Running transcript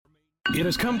It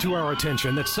has come to our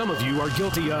attention that some of you are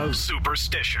guilty of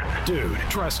superstition. Dude,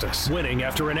 trust us. Winning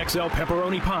after an XL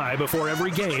pepperoni pie before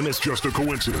every game is just a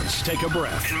coincidence. Take a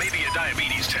breath. And maybe a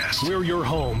diabetes test. We're your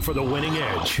home for the winning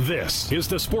edge. This is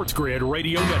the Sports Grid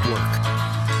Radio Network.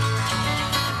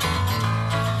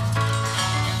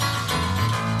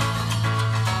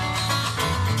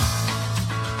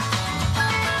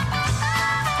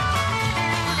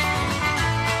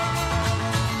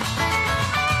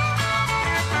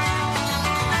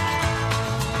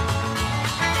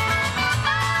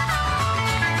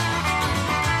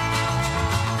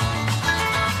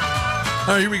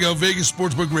 All right, here we go. Vegas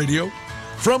Sportsbook Radio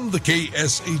from the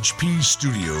KSHP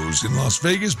studios in Las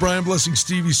Vegas. Brian Blessing,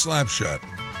 Stevie Slapshot.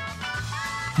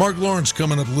 Mark Lawrence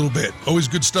coming up a little bit. Always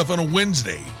good stuff on a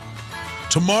Wednesday.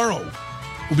 Tomorrow,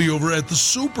 we'll be over at the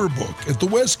Superbook at the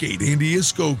Westgate. Andy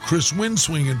Isco, Chris Wynn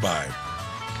swinging by.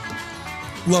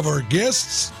 Love our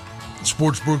guests.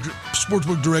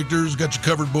 Sportsbook directors got you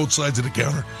covered both sides of the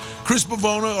counter. Chris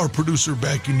Pavona, our producer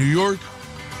back in New York.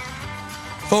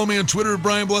 Follow me on Twitter at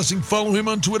Brian Blessing. Follow him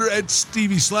on Twitter at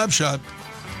Stevie Slapshot.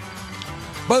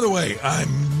 By the way, I'm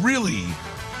really,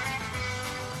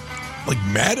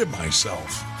 mad at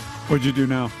myself. What'd you do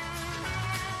now?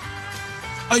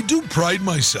 I do pride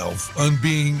myself on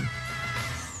being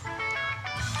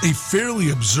a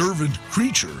fairly observant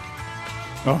creature.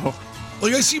 Oh.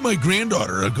 Like, I see my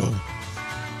granddaughter, I go,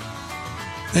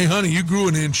 hey, honey, you grew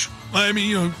an inch. I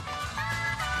mean,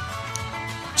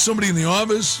 somebody in the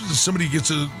office, somebody gets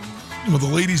the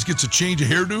ladies gets a change of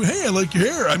hairdo. Hey, I like your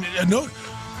hair. I mean, I know.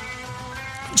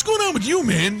 What's going on with you,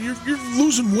 man? You're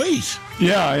losing weight.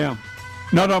 Yeah, I am.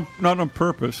 Not on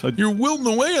purpose. You're wilting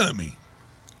away on me.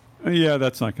 Yeah,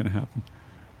 that's not going to happen.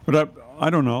 But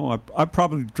I don't know. I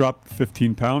probably dropped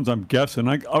 15 pounds. I'm guessing.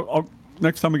 I'll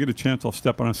next time I get a chance, I'll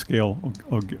step on a scale.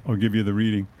 I'll give you the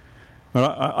reading. But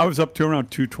I was up to around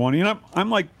 220, and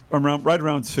I'm like right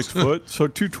around 6 foot. So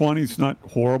 220 is not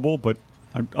horrible, but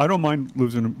I don't mind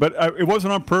losing. But it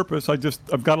wasn't on purpose.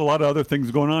 I've got a lot of other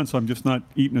things going on, so I'm just not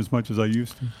eating as much as I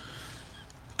used to.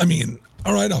 I mean,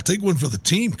 all right, I'll take one for the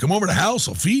team. Come over to the house,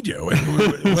 I'll feed you,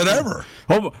 whatever.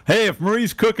 Oh, hey, if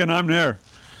Marie's cooking, I'm there.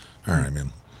 All right,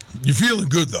 man. You're feeling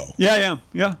good though. Yeah, I am.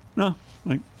 Yeah, no.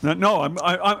 I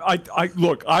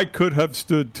look. I could have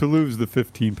stood to lose the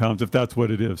 15 pounds if that's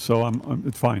what it is. So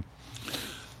it's fine.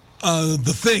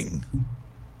 The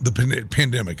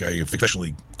pandemic, I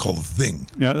officially call the thing.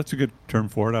 Yeah, that's a good term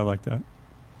for it. I like that.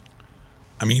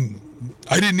 I mean,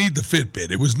 I didn't need the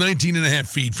Fitbit. It was 19 and a half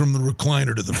feet from the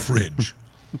recliner to the fridge.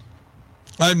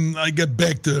 I got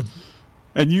back to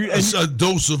a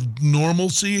dose of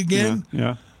normalcy again.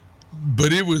 Yeah.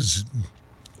 But it was.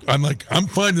 I'm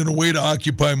finding a way to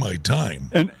occupy my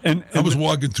time. And I was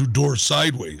walking through doors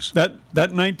sideways. That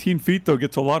 19 feet, though,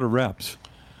 gets a lot of reps.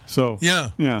 So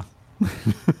yeah.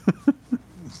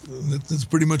 That's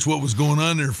pretty much what was going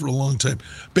on there for a long time.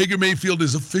 Baker Mayfield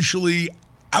is officially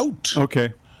out.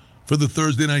 Okay. For the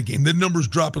Thursday night game. The number's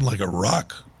dropping like a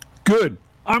rock. Good.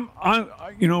 I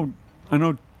know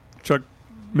Chuck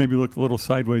maybe looked a little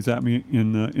sideways at me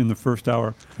in the first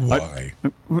hour. Why?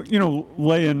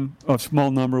 Laying a small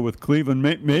number with Cleveland.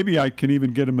 Maybe I can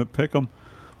even get him at Pick'em.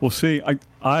 We'll see.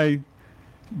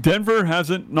 Denver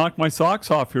hasn't knocked my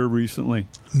socks off here recently.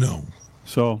 No.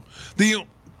 So the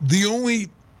only,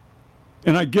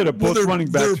 and I get it. Both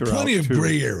running backs are out. There are plenty of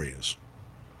gray areas.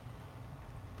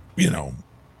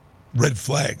 Red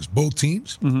flags. Both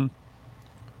teams. Mm-hmm.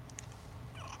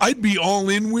 I'd be all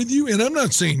in with you, and I'm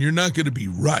not saying you're not going to be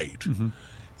right. Mm-hmm.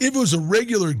 If it was a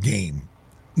regular game,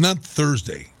 not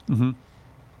Thursday, how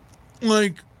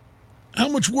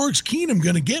much work's Keenum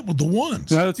going to get with the ones?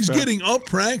 Yeah, He's fair. Getting up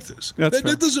practice.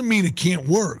 That doesn't mean it can't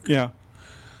work. Yeah.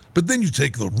 But then you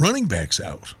take the running backs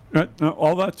out. No,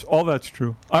 all that's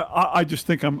true. I just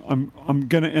think I'm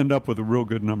going to end up with a real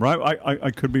good number.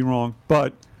 I could be wrong,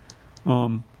 but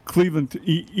Cleveland,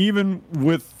 even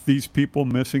with these people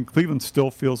missing, Cleveland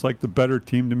still feels like the better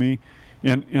team to me,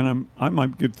 and I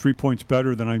might get 3 points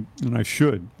better than I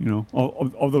should.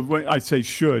 Although when I say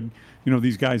should,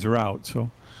 these guys are out. So,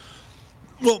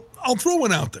 well, I'll throw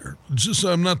one out there. Just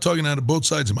so I'm not talking out of both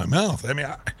sides of my mouth. I mean,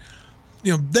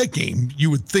 that game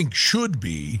you would think should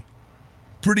be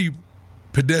pretty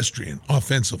pedestrian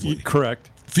offensively. Correct.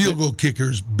 Field goal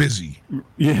kickers busy.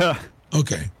 Yeah.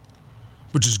 Okay.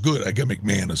 Which is good. I got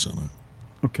McManus on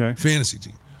a fantasy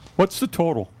team. What's the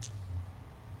total?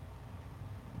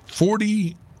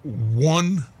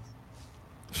 41.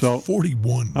 So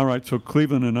 41. All right. So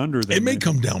Cleveland and under. It may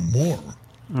come down more.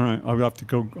 All right. I'll have to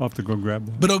go grab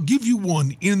that. But I'll give you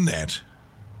one in that.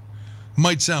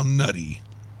 Might sound nutty.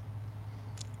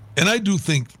 And I do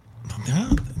think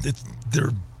Yeah,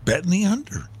 they're betting the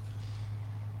under.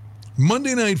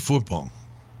 Monday Night Football.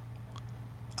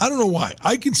 I don't know why.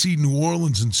 I can see New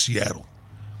Orleans and Seattle.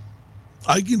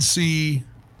 I can see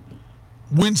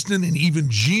Winston and even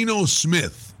Geno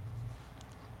Smith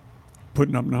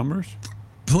putting up numbers,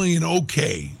 playing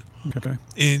okay. Okay.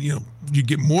 And you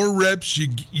get more reps. You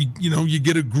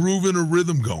get a groove and a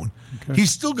rhythm going. Okay.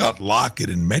 He's still got Lockett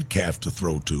and Metcalf to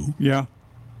throw to. Yeah.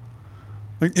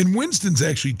 And Winston's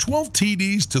actually 12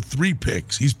 TDs to 3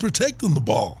 picks. He's protecting the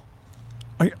ball.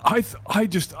 I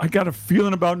got a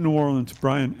feeling about New Orleans,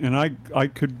 Brian, and I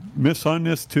could miss on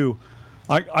this too.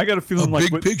 I got a feeling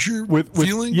like big picture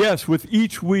feeling. Yes, with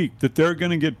each week that they're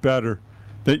going to get better.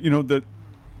 That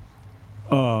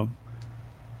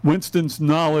Winston's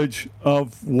knowledge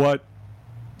of what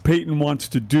Peyton wants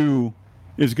to do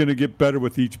is going to get better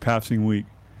with each passing week,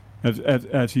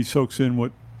 as he soaks in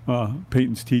what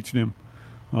Peyton's teaching him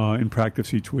in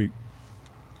practice each week.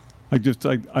 I just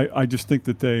think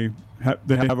that they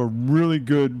have a really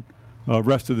good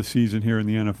rest of the season here in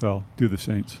the NFL. Do the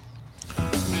Saints.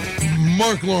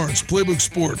 Mark Lawrence, Playbook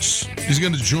Sports, is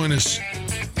going to join us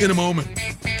in a moment.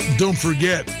 Don't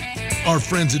forget our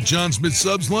friends at John Smith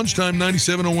Subs, lunchtime,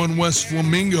 9701 West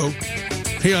Flamingo.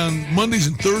 Hey, on Mondays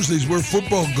and Thursdays, wear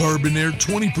football garb in there,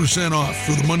 20% off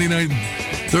for the Monday night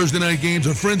and Thursday night games.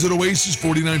 Our friends at Oasis,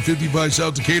 4955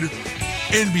 South Decatur,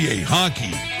 NBA,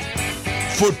 hockey,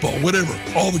 football, whatever,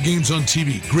 all the games on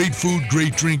TV. Great food,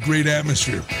 great drink, great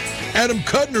atmosphere. Adam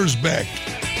Kuttner's back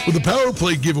with a Power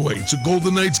Play giveaway. It's a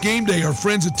Golden Knights game day. Our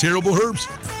friends at Terrible Herbs.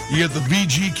 You get the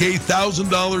VGK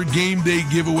 $1,000 game day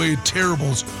giveaway at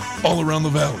Terribles all around the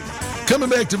valley. Coming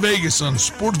back to Vegas on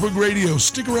Sportsbook Radio.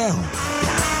 Stick around.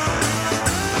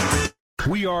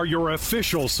 We are your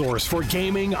official source for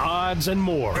gaming, odds, and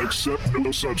more. Accept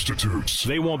no substitutes.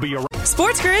 They won't be around.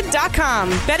 SportsGrid.com.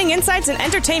 Betting insights and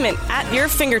entertainment at your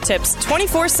fingertips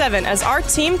 24/7 as our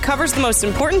team covers the most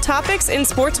important topics in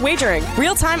sports wagering.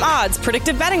 Real-time odds,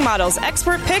 predictive betting models,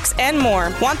 expert picks, and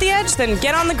more. Want the edge? Then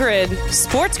get on the grid.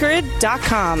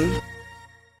 SportsGrid.com.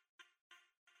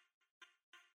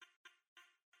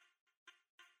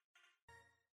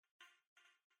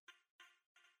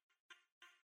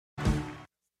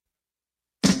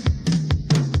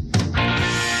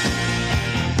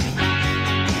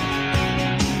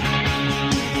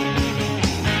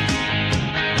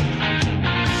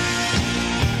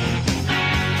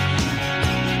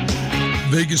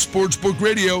 Vegas Sportsbook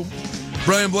Radio.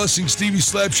 Brian Blessing, Stevie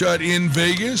Slapshot in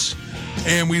Vegas.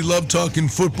 And we love talking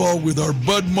football with our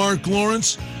bud Mark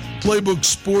Lawrence.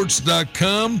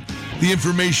 PlaybookSports.com. The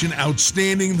information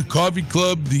outstanding. The coffee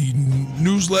club, the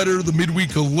newsletter, the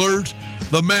midweek alert.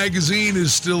 The magazine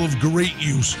is still of great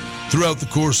use throughout the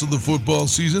course of the football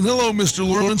season. Hello, Mr.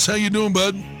 Lawrence. How you doing,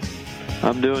 bud?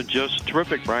 I'm doing just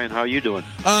terrific, Brian. How are you doing?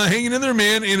 Hanging in there,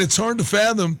 man. And it's hard to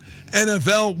fathom.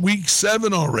 NFL Week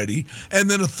 7 already,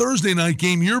 and then a Thursday night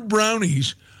game. Your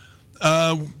Brownies,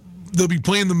 they'll be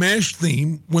playing the MASH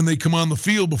theme when they come on the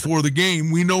field before the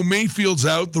game. We know Mayfield's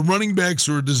out. The running backs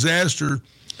are a disaster.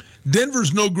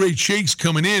 Denver's no great shakes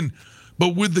coming in,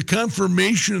 but with the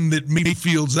confirmation that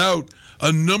Mayfield's out,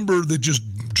 a number that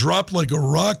just dropped like a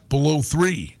rock below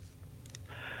 3.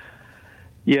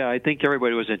 Yeah, I think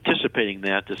everybody was anticipating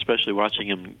that, especially watching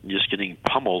him just getting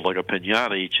pummeled like a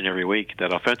piñata each and every week.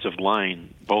 That offensive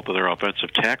line, both of their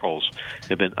offensive tackles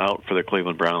have been out for the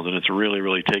Cleveland Browns, and it's really,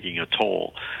 really taking a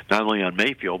toll, not only on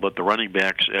Mayfield, but the running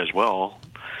backs as well,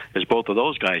 as both of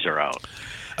those guys are out.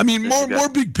 I mean, more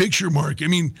big picture, Mark. I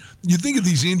mean, you think of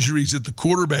these injuries at the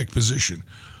quarterback position.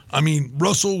 I mean,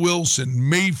 Russell Wilson,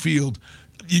 Mayfield.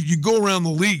 You go around the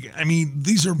league. I mean,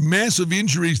 these are massive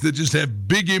injuries that just have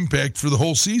big impact for the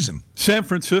whole season. San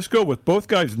Francisco with both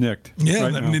guys nicked. Yeah,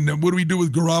 right, I mean, what do we do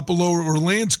with Garoppolo or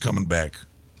Lance coming back?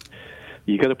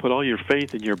 You got to put all your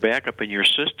faith in your backup in your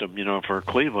system. You know, for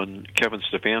Cleveland, Kevin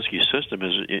Stefanski's system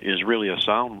is really a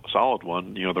solid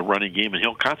one. You know, the running game, and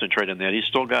he'll concentrate on that. He's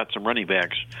still got some running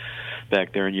backs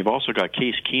back there, and you've also got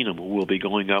Case Keenum, who will be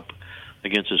going up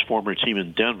against his former team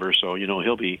in Denver, so you know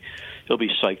he'll be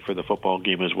psyched for the football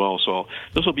game as well. So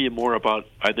this will be more about,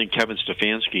 I think, Kevin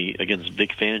Stefanski against Vic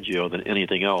Fangio than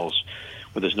anything else.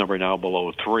 With his number now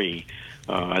below 3,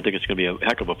 I think it's going to be a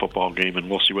heck of a football game, and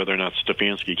we'll see whether or not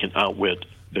Stefanski can outwit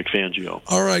Vic Fangio.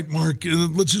 All right, Mark,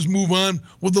 let's just move on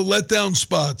with the letdown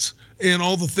spots and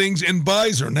all the things. And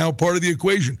buys are now part of the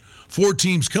equation. 4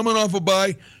 teams coming off a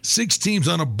bye, 6 teams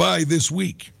on a bye this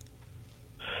week.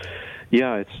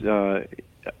 Yeah, it's.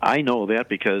 I know that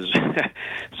because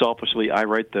selfishly I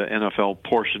write the NFL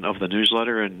portion of the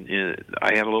newsletter, and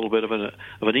I had a little bit of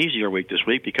an easier week this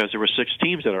week because there were 6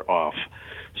 teams that are off.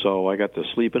 So I got to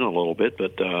sleep in a little bit,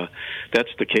 but that's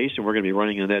the case, and we're going to be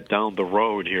running that down the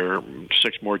road here.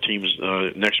 6 more teams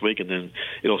next week, and then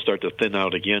it'll start to thin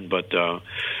out again. But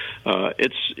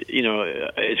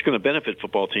it's going to benefit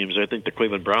football teams. I think the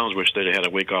Cleveland Browns wish they'd had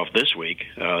a week off this week,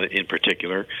 in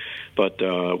particular. But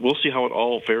we'll see how it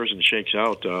all fares and shakes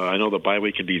out. I know the bye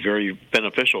week can be very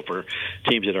beneficial for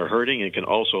teams that are hurting. It can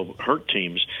also hurt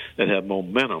teams that have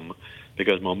momentum,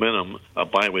 because momentum, a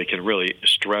bye week can really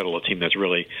straddle a team that's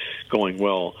really going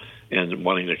well and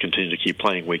wanting to continue to keep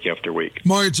playing week after week.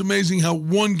 Mark, it's amazing how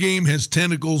one game has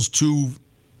tentacles to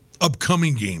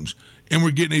upcoming games, and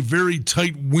we're getting a very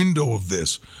tight window of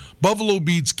this. Buffalo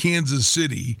beats Kansas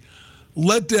City,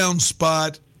 letdown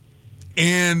spot,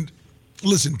 and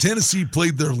listen, Tennessee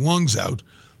played their lungs out.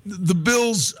 The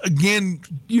Bills, again,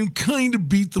 kind of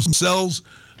beat themselves,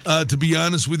 to be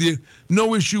honest with you.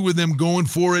 No issue with them going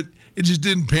for it. It just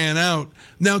didn't pan out.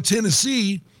 Now,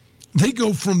 Tennessee, they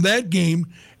go from that game,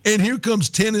 and here comes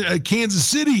Kansas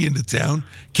City into town.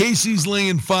 Casey's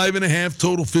laying 5.5,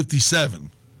 total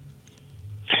 57.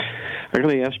 I'm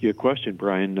going to ask you a question,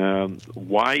 Brian.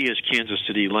 Why is Kansas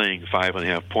City laying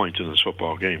 5.5 points in this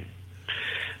football game?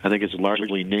 I think it's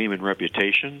largely name and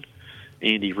reputation.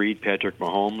 Andy Reid, Patrick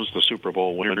Mahomes, the Super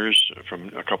Bowl winners from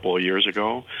a couple of years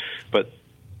ago. But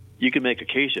you can make a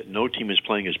case that no team is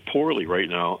playing as poorly right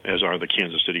now as are the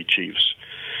Kansas City Chiefs.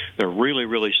 They're really,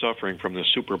 really suffering from the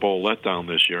Super Bowl letdown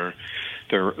this year.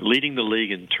 They're leading the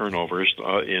league in turnovers,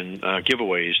 in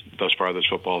giveaways thus far this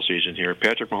football season here.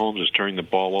 Patrick Mahomes is turning the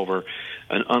ball over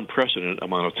an unprecedented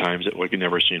amount of times that we've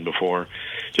never seen before.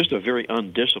 Just a very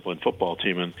undisciplined football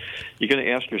team. And you're going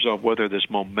to ask yourself whether this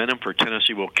momentum for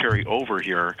Tennessee will carry over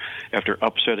here after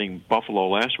upsetting Buffalo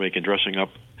last week and dressing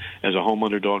up as a home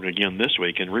underdog again this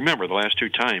week. And remember, the last 2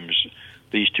 times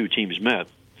these 2 teams met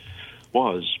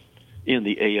was in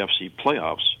the AFC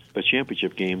playoffs, the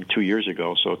championship game 2 years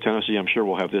ago. So Tennessee, I'm sure,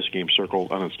 will have this game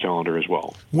circled on its calendar as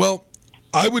well. Well,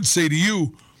 I would say to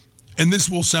you, and this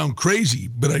will sound crazy,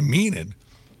 but I mean it,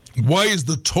 why is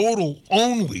the total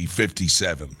only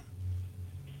 57?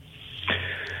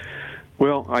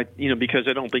 Well, because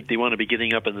I don't think they want to be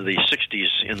getting up into the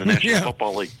 60s in the National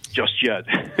Football League just yet.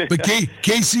 But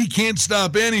KC can't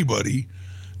stop anybody,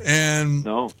 and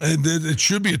it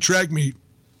should be a track meet.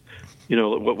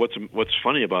 What's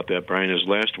funny about that, Brian, is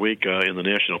last week in the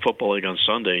National Football League on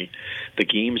Sunday, the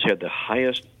games had the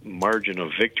highest margin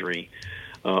of victory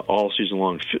all season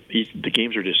long. The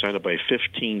games are decided by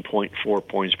 15.4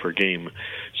 points per game.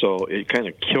 So it kind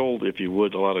of killed, if you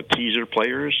would, a lot of teaser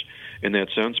players in that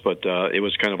sense, but it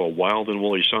was kind of a wild and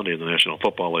woolly Sunday in the National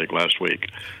Football League last week.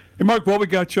 Hey, Mark, while we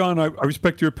got you on, I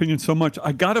respect your opinion so much.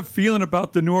 I got a feeling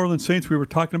about the New Orleans Saints. We were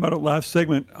talking about it last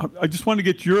segment. I just want to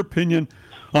get your opinion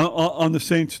on the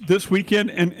Saints this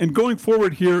weekend and going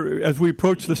forward here as we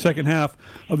approach the second half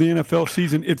of the NFL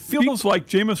season. It feels like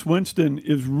Jameis Winston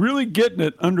is really getting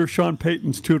it under Sean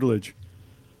Payton's tutelage.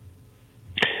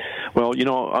 Well,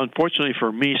 unfortunately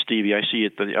for me, Stevie, I see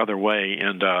it the other way,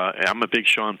 and I'm a big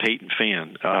Sean Payton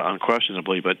fan,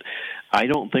 unquestionably, but I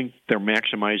don't think they're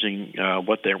maximizing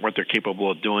what they're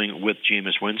capable of doing with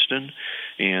Jameis Winston.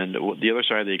 And the other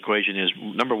side of the equation is,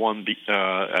 number one,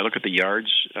 I look at the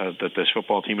yards that this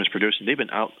football team is producing. They've been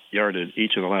out-yarded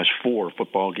each of the last 4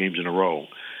 football games in a row,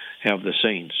 have the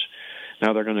Saints.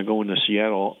 Now they're going to go into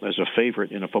Seattle as a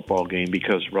favorite in a football game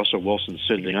because Russell Wilson's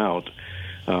sitting out.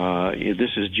 This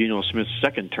is Geno Smith's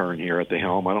second turn here at the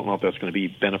helm. I don't know if that's going to be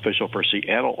beneficial for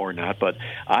Seattle or not, but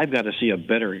I've got to see a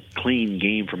better, clean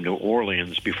game from New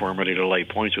Orleans before I'm ready to lay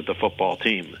points with the football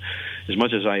team. As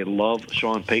much as I love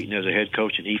Sean Payton as a head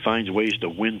coach and he finds ways to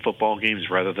win football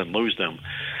games rather than lose them,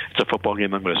 it's a football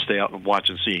game I'm going to stay out and watch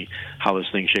and see how this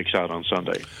thing shakes out on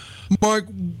Sunday. Mark,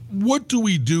 what do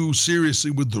we do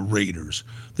seriously with the Raiders?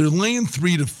 They're laying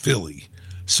 3 to Philly.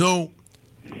 So,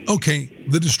 okay,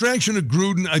 the distraction of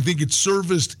Gruden, I think it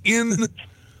surfaced in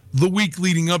the week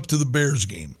leading up to the Bears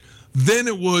game. Then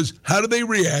it was, how do they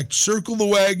react? Circle the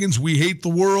wagons, we hate the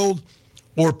world,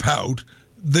 or pout.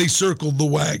 They circled the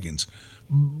wagons.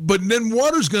 But then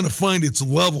water's going to find its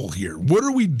level here. What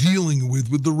are we dealing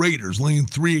with the Raiders laying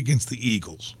 3 against the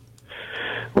Eagles?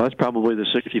 Well, that's probably the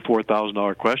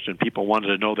 $64,000 question. People wanted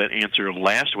to know that answer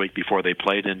last week before they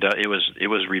played, and it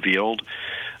was revealed.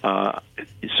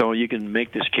 So you can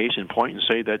make this case in point and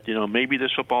say that maybe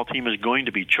this football team is going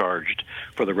to be charged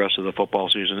for the rest of the football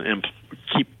season and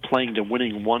keep playing to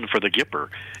winning one for the Gipper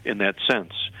in that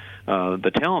sense.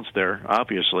 The talent's there,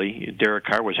 obviously. Derek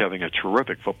Carr was having a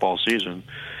terrific football season,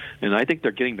 and I think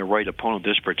they're getting the right opponent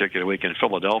this particular week in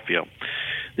Philadelphia.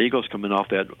 The Eagles coming off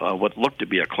that what looked to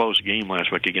be a close game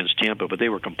last week against Tampa, but they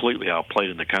were completely outplayed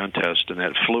in the contest, and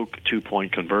that fluke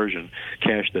 2-point conversion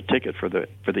cashed the ticket for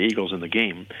the Eagles in the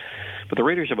game. But the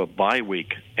Raiders have a bye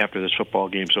week after this football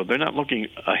game, so they're not looking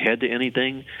ahead to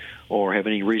anything or have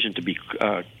any reason to be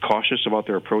cautious about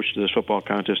their approach to this football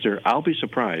contest. I'll be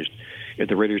surprised if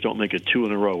the Raiders don't make it 2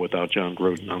 in a row without John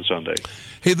Gruden on Sunday.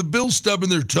 Hey, the Bills stubbing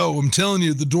their toe. I'm telling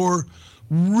you, the door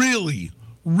really,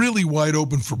 really wide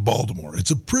open for Baltimore.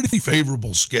 It's a pretty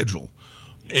favorable schedule.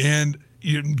 And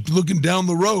you're looking down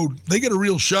the road, they get a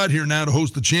real shot here now to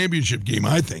host the championship game,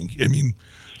 I think. I mean,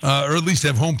 or at least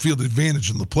have home field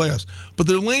advantage in the playoffs. But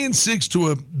they're laying 6 to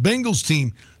a Bengals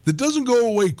team that doesn't go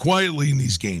away quietly in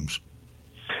these games.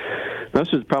 This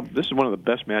is one of the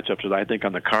best matchups that I think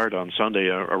on the card on Sunday,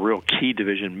 a real key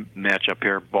division matchup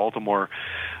here. Baltimore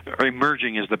are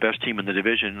emerging as the best team in the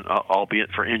division,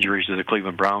 albeit for injuries to the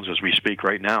Cleveland Browns as we speak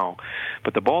right now.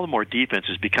 But the Baltimore defense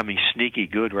is becoming sneaky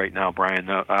good right now, Brian.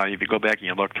 If you go back and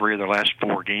you look, 3 of their last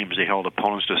 4 games, they held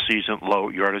opponents to season-low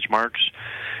yardage marks.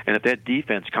 And if that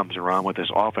defense comes around with this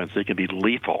offense, they can be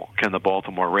lethal, can the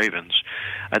Baltimore Ravens.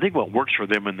 I think what works for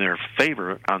them in their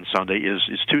favor on Sunday is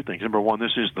 2 things. Number one,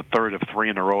 this is the third of 3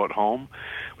 in a row at home,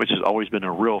 which has always been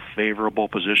a real favorable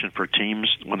position for teams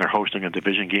when they're hosting a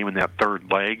division game in that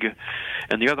third leg.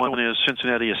 And the other one is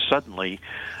Cincinnati is suddenly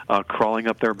crawling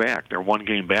up their back. They're 1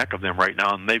 game back of them right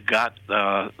now, and they've got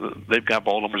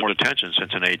Baltimore's attention.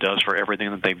 Cincinnati does for everything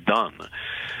that they've done.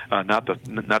 Not to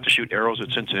shoot arrows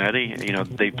at Cincinnati. You know,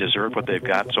 they've deserved what they've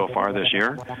got so far this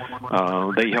year.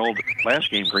 They held last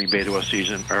game Green Bay to a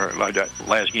season, or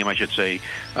last game I should say,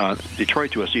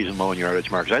 Detroit to a season low in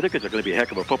yardage marks. I think it's going to be a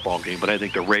heck of a football game, but I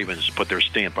think the Ravens put their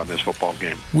stamp on this football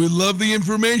game. We love the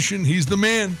information. He's the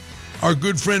man. Our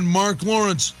good friend Mark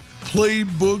Lawrence,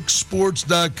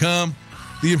 PlaybookSports.com.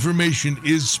 The information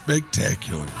is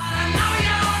spectacular.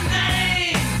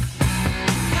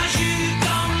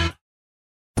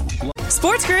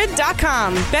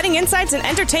 SportsGrid.com. Betting insights and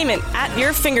entertainment at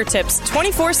your fingertips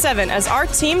 24/7 as our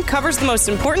team covers the most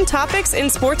important topics in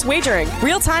sports wagering.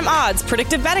 Real-time odds,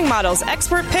 predictive betting models,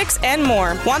 expert picks, and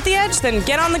more. Want the edge? Then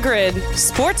get on the grid.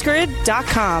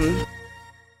 SportsGrid.com.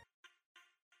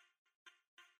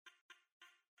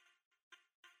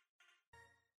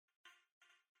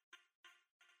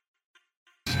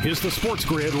 Is the Sports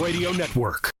Grid Radio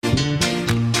Network.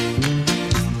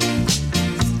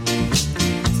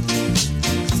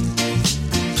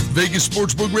 Vegas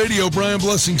Sportsbook Radio, Brian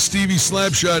Blessing, Stevie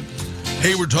Slapshot.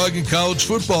 Hey, we're talking college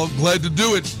football. Glad to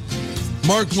do it.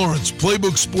 Mark Lawrence,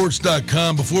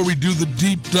 PlaybookSports.com. Before we do the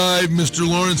deep dive, Mr.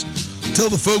 Lawrence, tell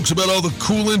the folks about all the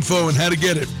cool info and how to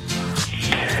get it.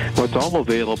 Well, it's all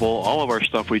available. All of our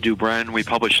stuff we do, Brian, we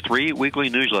publish 3 weekly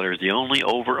newsletters, the only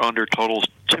over-under totals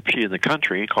tip sheet in the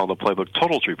country called the Playbook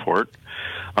Totals Report,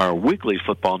 our weekly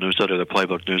football newsletter, the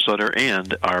Playbook Newsletter,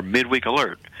 and our midweek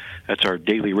alert. That's our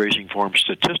daily Racing Form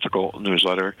statistical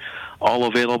newsletter, all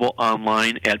available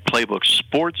online at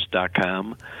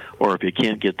PlaybookSports.com, or if you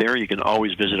can't get there, you can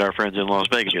always visit our friends in Las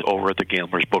Vegas over at the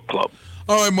Gamblers Book Club.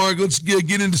 All right, Mark, let's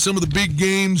get into some of the big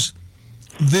games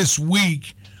this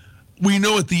week. We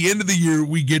know at the end of the year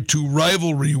we get to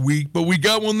rivalry week, but we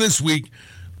got one this week.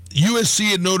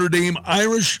 USC at Notre Dame.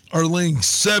 Irish are laying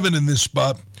 7 in this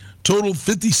spot. Total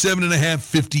 57.5,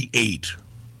 58.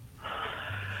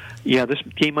 Yeah, this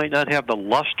game might not have the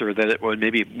luster that it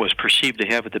maybe was perceived to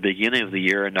have at the beginning of the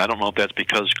year, and I don't know if that's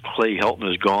because Clay Helton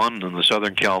is gone and the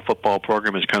Southern Cal football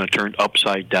program has kind of turned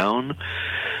upside down,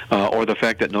 or the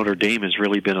fact that Notre Dame has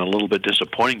really been a little bit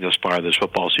disappointing this far this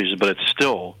football season, but it's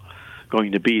still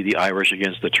going to be the Irish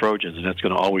against the Trojans, and that's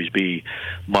going to always be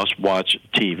must-watch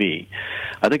TV.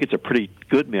 I think it's a pretty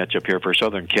good matchup here for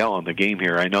Southern Cal in the game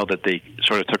here. I know that they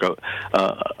sort of took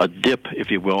a dip,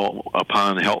 if you will,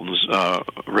 upon Helton's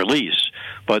release,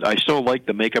 but I still like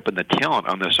the makeup and the talent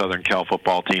on the Southern Cal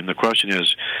football team. The question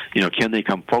is, can they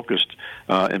come focused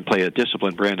and play a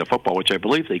disciplined brand of football, which I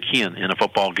believe they can in a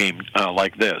football game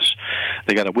like this.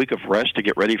 They got a week of rest to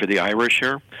get ready for the Irish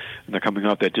here, and they're coming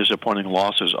off that disappointing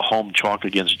loss as a home chalk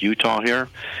against Utah here.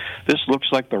 This looks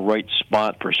like the right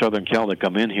spot for Southern Cal to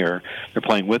come in here. They're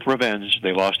playing with revenge.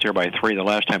 They lost here by 3 the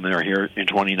last time they were here in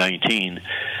 2019.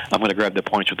 I'm going to grab the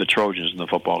points with the Trojans in the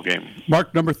football game.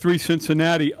 Mark, number 3,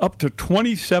 Cincinnati, up to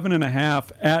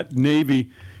 27.5 at Navy.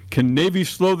 Can Navy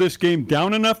slow this game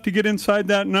down enough to get inside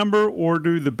that number, or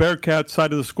do the Bearcats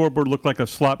side of the scoreboard look like a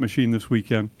slot machine this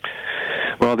weekend?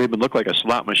 Well, they've been looked like a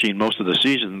slot machine most of the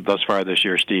season thus far this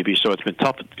year, Stevie, so it's been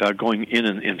tough going in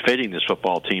and fading this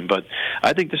football team. But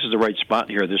I think this is the right spot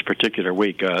here this particular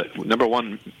week. Number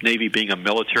one, Navy being a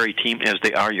military team, as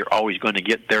they are, you're always going to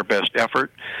get their best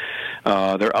effort.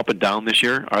 They're up and down this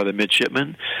year, are the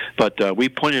midshipmen. But we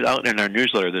pointed out in our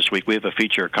newsletter this week, we have a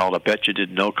feature called a Bet You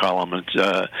Didn't Know column.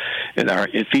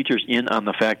 It features in on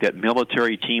the fact that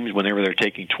military teams, whenever they're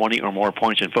taking 20 or more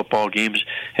points in football games,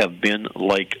 have been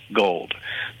like gold.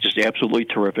 Just absolutely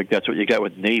terrific. That's what you got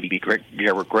with Navy.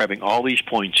 We're grabbing all these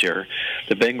points here.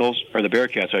 The Bengals, or the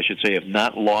Bearcats, I should say, have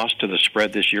not lost to the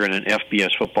spread this year in an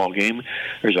FBS football game.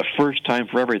 There's a first time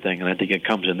for everything, and I think it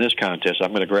comes in this contest. I'm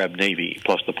going to grab Navy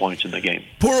plus the points in the game.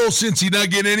 Poor old Cincy not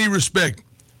getting any respect.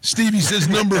 Stevie says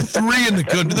number 3 in the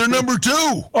country. They're number 2.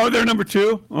 Oh, they're number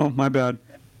 2? Oh, my bad.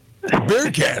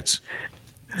 Bearcats.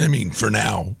 I mean, for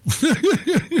now.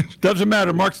 Doesn't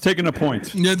matter. Mark's taking the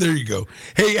points. Yeah, there you go.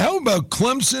 Hey, how about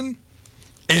Clemson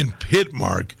and Pitt,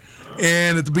 Mark?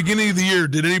 And at the beginning of the year,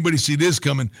 did anybody see this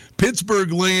coming?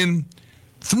 Pittsburgh laying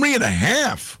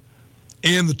 3.5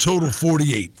 and the total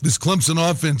 48. This Clemson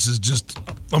offense is just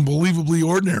unbelievably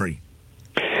ordinary.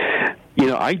 You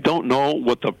know, I don't know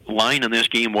what the line in this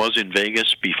game was in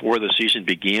Vegas before the season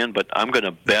began, but I'm going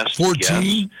to best 14?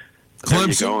 guess. Clemson? There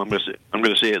you go. I'm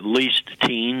going to say at least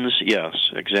teens. Yes,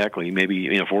 exactly.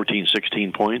 Maybe 14,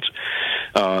 16 points.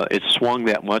 It's swung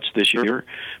that much this year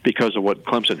because of what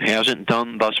Clemson hasn't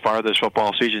done thus far this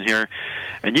football season here.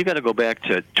 And you got to go back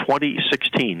to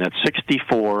 2016. That's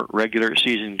 64 regular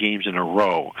season games in a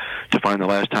row to find the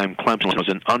last time Clemson was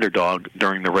an underdog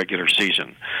during the regular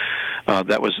season.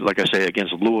 That was, like I say,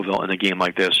 against Louisville in a game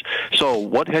like this. So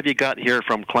what have you got here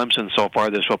from Clemson so far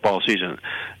this football season?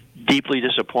 Deeply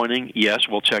disappointing. Yes,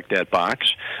 we'll check that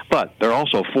box. But they're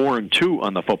also 4-2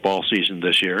 on the football season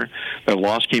this year. The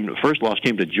first loss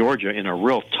came to Georgia in a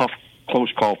real tough,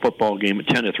 close call football game at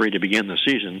 10-3 to begin the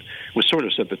season, which sort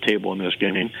of set the table in this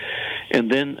game. And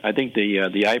then I think the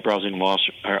eyebrow-raising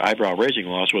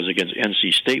loss was against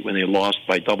NC State when they lost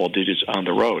by double digits on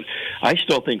the road. I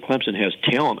still think Clemson has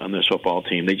talent on this football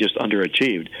team. They just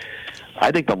underachieved.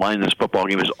 I think the line in this football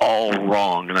game is all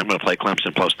wrong, and I'm going to play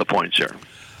Clemson plus the points here.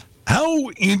 How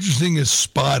interesting a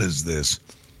spot is this?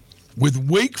 With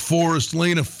Wake Forest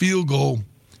laying a field goal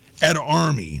at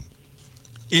Army,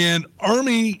 and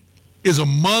Army is a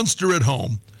monster at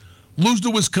home. Lose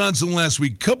to Wisconsin last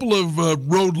week, couple of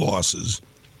road losses,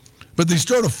 but they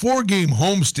start a 4-game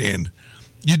homestand.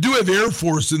 You do have Air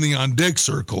Force in the on-deck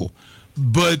circle,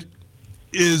 but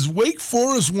is Wake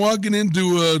Forest walking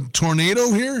into a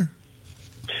tornado here?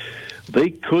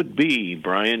 They could be,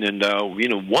 Brian, and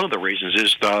one of the reasons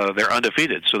is they're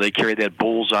undefeated, so they carry that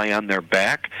bullseye on their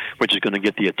back, which is going to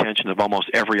get the attention of almost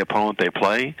every opponent they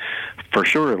play. For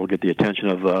sure, it'll get the attention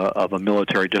of a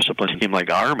military discipline team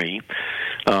like Army.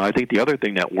 I think the other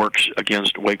thing that works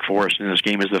against Wake Forest in this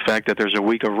game is the fact that there's a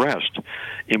week of rest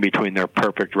in between their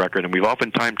perfect record, and we've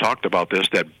oftentimes talked about this,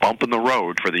 that bump in the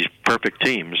road for these perfect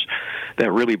teams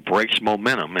that really breaks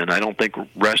momentum, and I don't think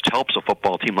rest helps a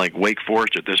football team like Wake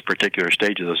Forest at this particular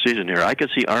stage of the season here. I could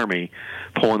see Army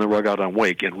pulling the rug out on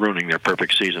Wake and ruining their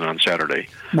perfect season on Saturday.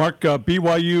 Mark,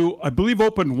 BYU, I believe,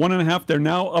 opened 1.5. They're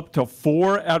now up to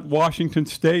 4 at Washington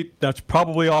State. That's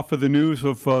probably off of the news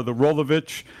of the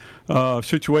Rolovich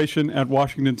situation at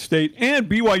Washington State. And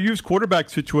BYU's quarterback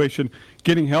situation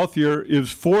getting healthier. Is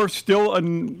 4 still,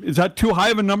 is that too high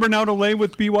of a number now to lay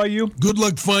with BYU? Good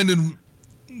luck finding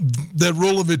that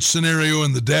Rolovich scenario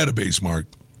in the database, Mark.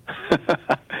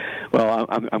 Well,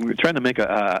 I'm trying to make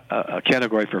a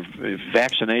category for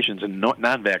vaccinations and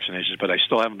non-vaccinations, but I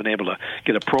still haven't been able to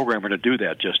get a programmer to do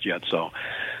that just yet. So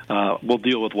we'll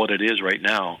deal with what it is right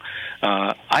now.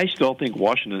 I still think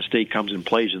Washington State comes and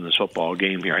plays in this football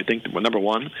game here. I think, number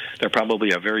one, they're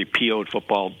probably a very PO'd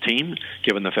football team,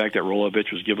 given the fact that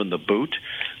Rolovich was given the boot.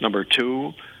 Number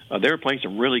two, they're playing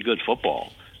some really good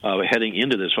football. Heading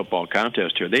into this football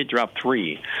contest here. They dropped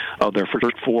 3 of their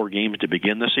first 4 games to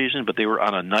begin the season, but they were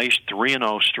on a nice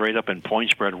 3-0 straight-up and point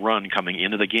spread run coming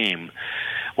into the game,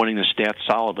 winning the stats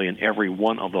solidly in every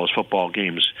one of those football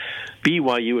games.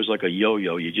 BYU is like a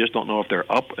yo-yo. You just don't know if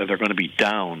they're up or they're going to be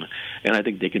down, and I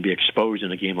think they can be exposed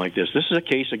in a game like this. This is a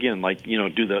case, again, like,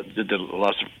 do the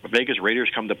Las Vegas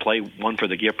Raiders come to play one for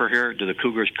the Gipper here? Do the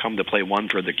Cougars come to play one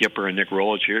for the Gipper and Nick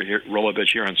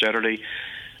Rolovich here on Saturday?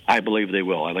 I believe they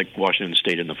will. I like Washington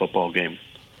State in the football game.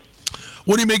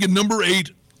 What do you make of number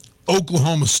 8,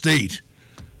 Oklahoma State,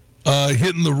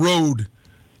 hitting the road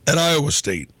at Iowa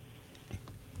State?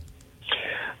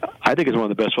 I think it's one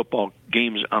of the best football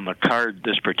games on the card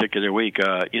this particular week.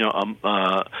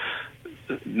 Not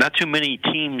too many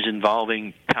teams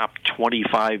involving top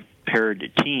 25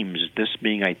 paired teams, this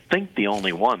being, I think, the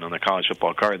only one on the college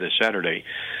football card this Saturday.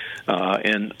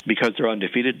 And because they're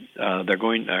undefeated,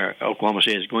 Oklahoma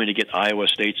State is going to get Iowa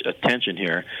State's attention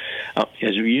here.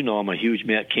 As you know, I'm a huge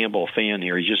Matt Campbell fan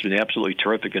here. He's just been absolutely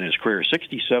terrific in his career.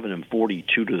 67-42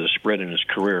 to the spread in his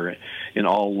career in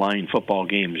all line football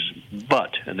games.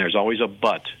 But, and there's always a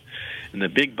but, and the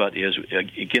big but is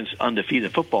against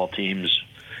undefeated football teams,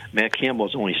 Matt Campbell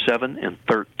is only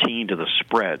 7-13 to the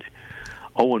spread.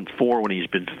 0-4 when he's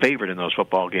been favored in those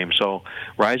football games. So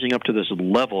rising up to this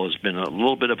level has been a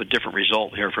little bit of a different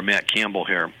result here for Matt Campbell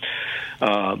here.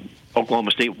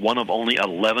 Oklahoma State, one of only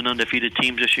 11 undefeated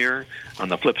teams this year. On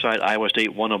the flip side, Iowa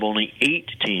State, one of only 8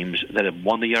 teams that have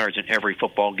won the yards in every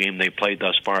football game they played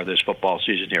thus far this football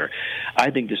season here.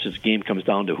 I think this game comes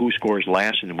down to who scores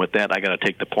last, and with that, I got to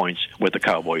take the points with the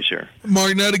Cowboys here.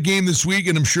 Mark, not a game this week,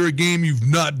 and I'm sure a game you've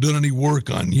not done any work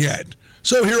on yet.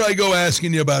 So here I go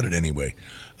asking you about it anyway.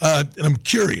 And I'm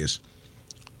curious,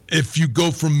 if you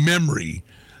go from memory,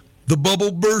 the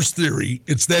bubble burst theory,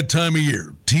 it's that time of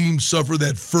year. Teams suffer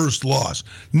that first loss.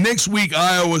 Next week,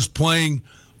 Iowa's playing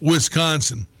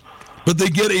Wisconsin, but they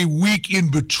get a week in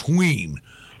between.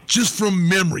 Just from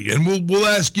memory, and we'll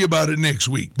ask you about it next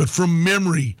week, but from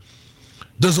memory,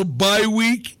 does a bye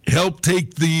week help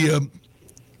take the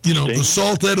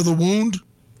salt out of the wound?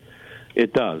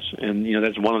 It does, and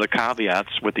that's one of the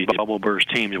caveats with the bubble burst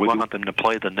teams. We want them to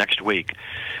play the next week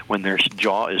when their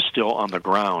jaw is still on the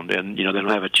ground, and they don't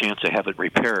have a chance to have it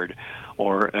repaired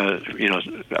or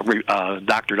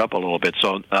doctored up a little bit.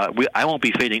 So I won't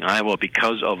be fading Iowa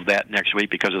because of that next week,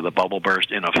 because of the bubble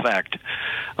burst in effect.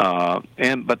 But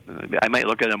I might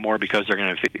look at it more because they're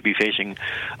going to be facing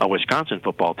a Wisconsin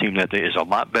football team that is a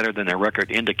lot better than their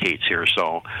record indicates here.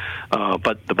 So,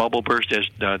 but the bubble burst is,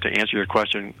 to answer your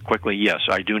question quickly, yes,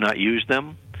 I do not use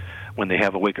them when they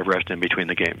have a week of rest in between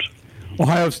the games.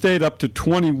 Ohio State up to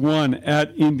 21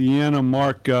 at Indiana.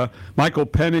 Mark, Michael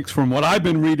Penix, from what I've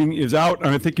been reading, is out, and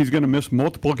I think he's going to miss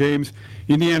multiple games.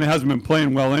 Indiana hasn't been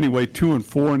playing well anyway,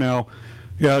 2-4 now.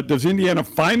 Does Indiana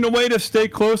find a way to stay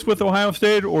close with Ohio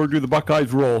State, or do the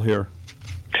Buckeyes roll here?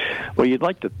 Well, you'd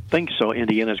like to think so.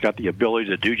 Indiana's got the ability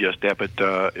to do just that, but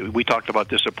we talked about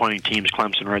disappointing teams.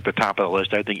 Clemson right at the top of the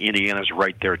list. I think Indiana's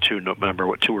right there, too, no matter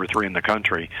what, 2 or 3 in the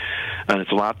country. And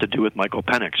it's a lot to do with Michael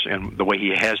Penix and the way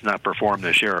he has not performed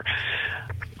this year.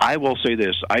 I will say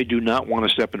this. I do not want to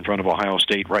step in front of Ohio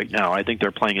State right now. I think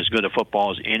they're playing as good a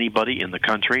football as anybody in the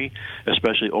country,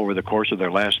 especially over the course of their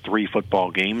last 3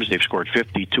 football games. They've scored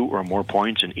 52 or more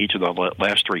points in each of the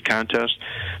last 3 contests.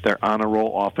 They're on a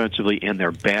roll offensively, and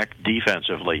they're back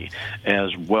defensively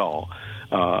as well.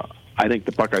 I think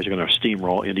the Buckeyes are going to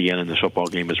steamroll Indiana in this football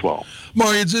game as well.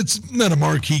 Mark, it's not a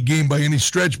marquee game by any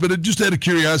stretch, but just out of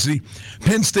curiosity,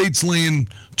 Penn State's laying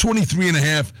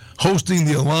 23.5, hosting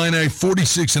the Illini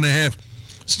 46.5.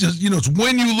 It's just, it's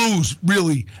when you lose,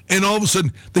 really, and all of a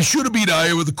sudden, they should have beat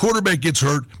Iowa. The quarterback gets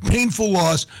hurt, painful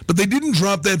loss, but they didn't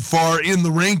drop that far in the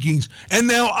rankings, and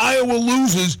now Iowa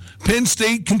loses. Penn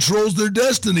State controls their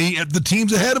destiny. At the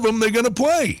teams ahead of them, they're going to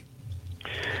play.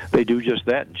 They do just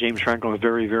that. James Franklin is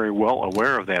very, very well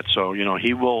aware of that. So, he's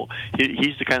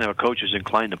the kind of a coach who's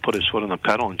inclined to put his foot on the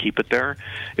pedal and keep it there.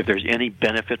 If there's any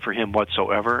benefit for him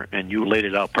whatsoever, and you laid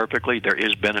it out perfectly, there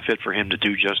is benefit for him to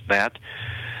do just that.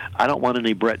 I don't want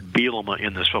any Brett Bielema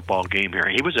in this football game here.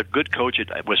 He was a good coach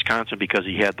at Wisconsin because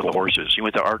he had the horses. He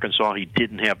went to Arkansas. He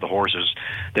didn't have the horses.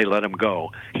 They let him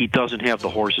go. He doesn't have the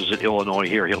horses at Illinois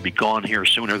here. He'll be gone here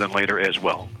sooner than later as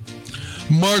well.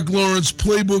 Mark Lawrence,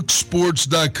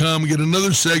 PlaybookSports.com. We get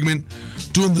another segment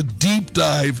doing the deep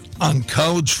dive on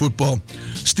college football.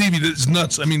 Stevie, that's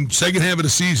nuts. I mean, second half of the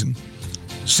season,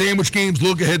 sandwich games,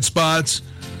 look-ahead spots,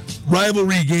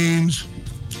 rivalry games,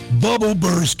 bubble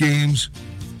burst games.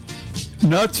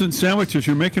 Nuts and sandwiches.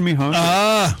 You're making me hungry.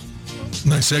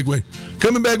 Nice segue.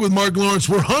 Coming back with Mark Lawrence.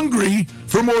 We're hungry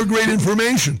for more great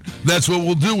information. That's what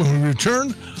we'll do when we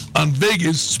return on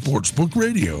Vegas Sportsbook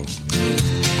Radio.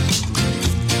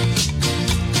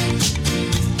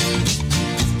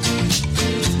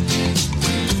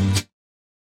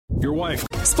 Your wife.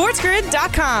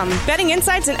 SportsGrid.com. Betting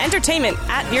insights and entertainment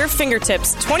at your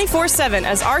fingertips 24/7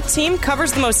 as our team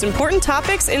covers the most important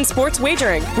topics in sports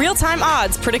wagering. Real-time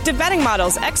odds, predictive betting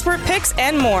models, expert picks,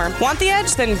 and more. Want the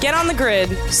edge? Then get on the grid.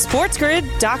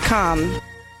 SportsGrid.com.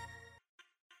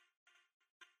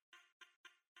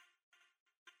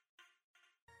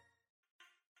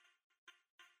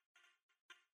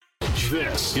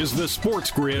 This is the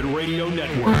Sports Grid Radio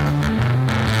Network.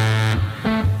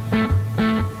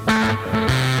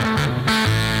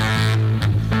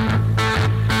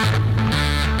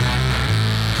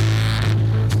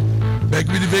 Back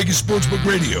with the Vegas Sportsbook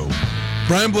Radio.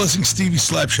 Brian Blessing, Stevie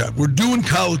Slapshot. We're doing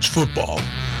college football.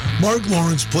 Mark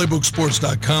Lawrence,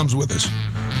 PlaybookSports.com's with us.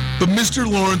 But Mr.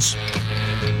 Lawrence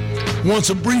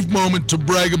wants a brief moment to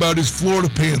brag about his Florida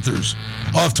Panthers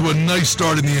off to a nice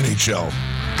start in the NHL.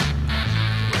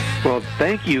 Well,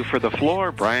 thank you for the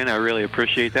floor, Brian. I really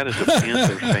appreciate that as a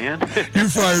Panthers fan. You're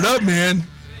fired up, man.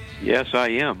 Yes, I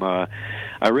am.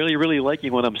 I really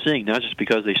liking what I'm seeing, not just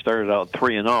because they started out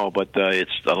 3-0, but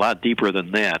it's a lot deeper than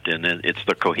that, and it's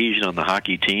the cohesion on the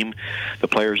hockey team. The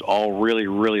players all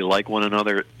really like one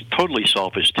another. Totally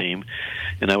selfish team.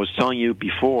 And I was telling you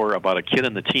before about a kid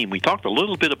on the team. We talked a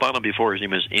little bit about him before. His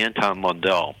name is Anton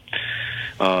Lundell.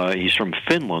 He's from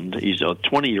Finland. He's a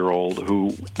 20-year-old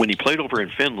who, when he played over in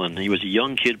Finland, he was a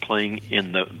young kid playing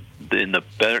in the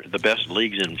best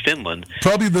leagues in Finland.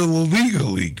 Probably the La Liga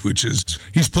League, which is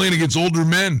he's playing against older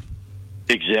men.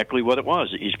 Exactly what it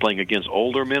was. He's playing against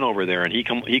older men over there, and he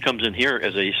comes in here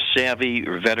as a savvy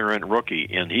veteran rookie,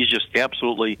 and he's just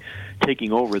absolutely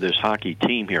taking over this hockey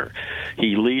team here.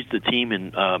 He leads the team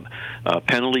in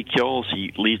penalty kills.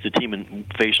 He leads the team in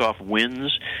face-off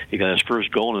wins. He got his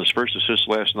first goal and his first assist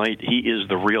last night. He is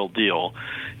the real deal.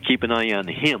 Keep an eye on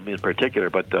him in particular,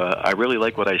 but I really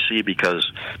like what I see because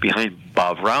behind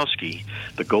Bobrovsky,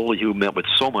 the goalie who met with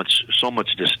so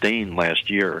much disdain last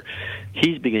year,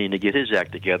 he's beginning to get his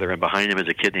act together, and behind him is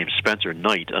a kid named Spencer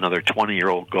Knight, another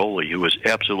 20-year-old goalie who is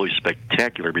absolutely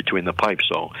spectacular between the pipes.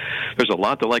 So there's a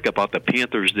lot to like about the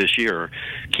Panthers this year.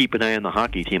 Keep an eye on the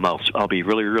hockey team. I'll be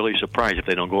really surprised if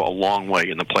they don't go a long way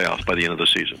in the playoffs by the end of the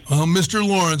season. Mr.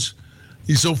 Lawrence,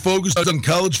 he's so focused on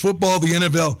college football, the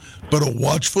NFL, but a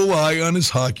watchful eye on his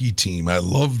hockey team. I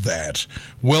love that.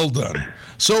 Well done.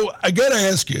 So I got to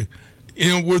ask you,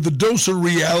 where the dose of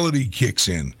reality kicks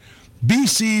in,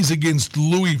 BC's against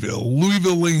Louisville.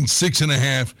 Louisville laying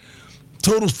 6.5,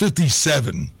 totals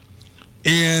 57.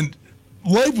 And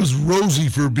life was rosy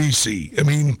for BC. I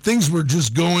mean, things were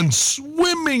just going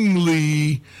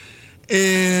swimmingly,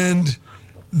 and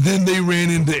then they ran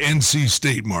into NC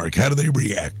State, Mark. How do they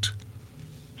react?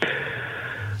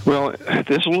 Well,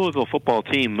 this Louisville football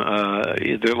team,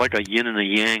 they're like a yin and a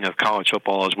yang of college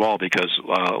football as well, because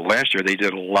last year they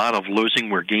did a lot of losing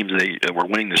where games they were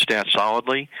winning the stats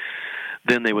solidly.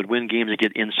 Then they would win games and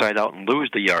get inside out and lose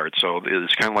the yard. So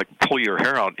it's kind of like pull your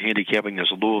hair out handicapping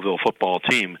this Louisville football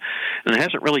team. And it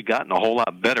hasn't really gotten a whole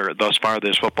lot better thus far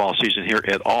this football season here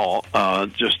at all.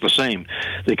 Just the same.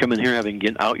 They come in here having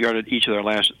out-yarded each of their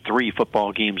last 3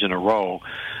 football games in a row.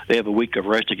 They have a week of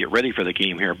rest to get ready for the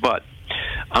game here. But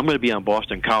I'm going to be on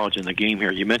Boston College in the game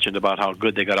here. You mentioned about how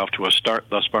good they got off to a start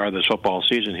thus far this football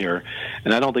season here,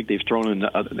 and I don't think they've thrown in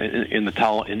the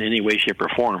towel in any way, shape, or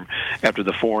form after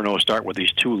the 4-0 start with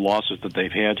these 2 losses that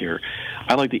they've had here.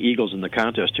 I like the Eagles in the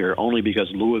contest here only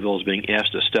because Louisville is being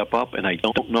asked to step up, and I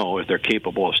don't know if they're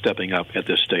capable of stepping up at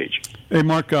this stage. Hey,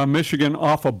 Mark, Michigan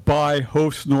off a bye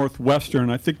hosts Northwestern.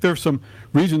 I think there's some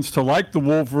reasons to like the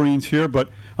Wolverines here, but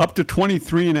up to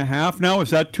 23.5 now. Is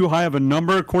that too high of a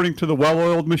number according to the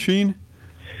well-oiled machine?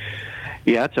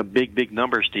 Yeah, that's a big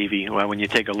number, Stevie. When you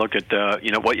take a look at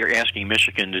what you're asking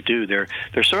Michigan to do, they're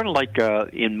sort of like,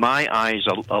 in my eyes,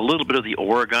 a little bit of the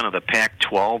Oregon of the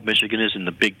Pac-12. Michigan is in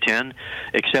the Big Ten,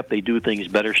 except they do things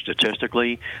better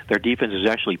statistically. Their defense is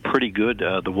actually pretty good.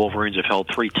 The Wolverines have held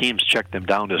 3 teams, checked them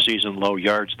down to season-low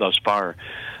yards thus far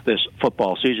this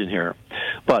football season here.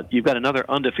 But you've got another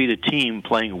undefeated team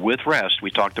playing with rest.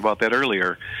 We talked about that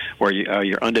earlier, where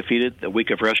you're undefeated. The week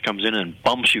of rest comes in and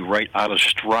bumps you right out of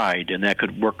stride, and that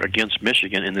could work against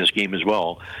Michigan in this game as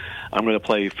well. I'm going to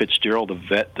play Fitzgerald,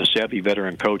 the savvy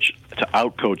veteran coach, to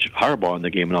outcoach Harbaugh in the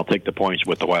game, and I'll take the points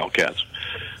with the Wildcats.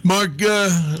 Mark,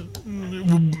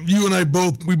 you and I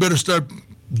both, we better start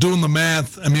doing the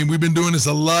math. I mean, we've been doing this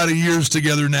a lot of years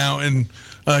together now, and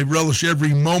I relish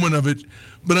every moment of it.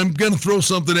 But I'm going to throw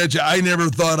something at you I never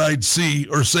thought I'd see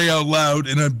or say out loud,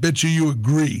 and I bet you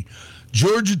agree.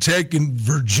 Georgia Tech and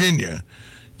Virginia.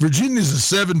 Virginia's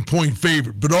a 7-point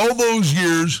favorite, but all those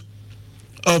years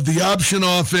of the option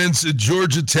offense at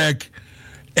Georgia Tech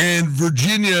and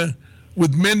Virginia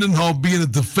with Mendenhall being a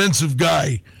defensive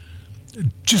guy,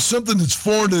 just something that's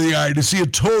foreign to the eye to see a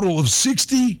total of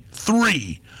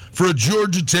 63 for a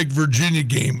Georgia Tech-Virginia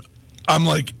game. I'm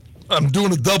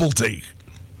doing a double take.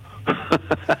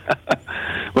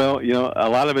 Well, a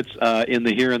lot of it's in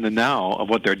the here and the now of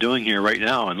what they're doing here right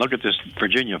now. And look at this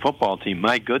Virginia football team.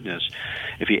 My goodness.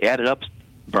 If you add it up,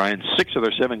 Brian, 6 of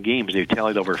their 7 games, they've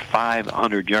tallied over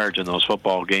 500 yards in those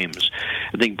football games.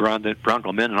 I think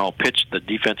Bronco Mendenhall pitched the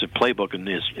defensive playbook and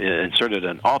inserted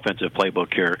an offensive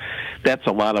playbook here. That's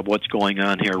a lot of what's going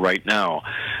on here right now.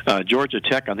 Georgia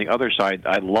Tech, on the other side,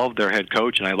 I love their head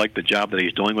coach, and I like the job that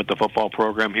he's doing with the football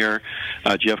program here.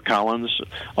 Jeff Collins,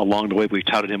 along the way, we've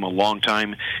touted him a long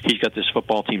time. He's got this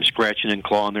football team scratching and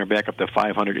clawing their back up to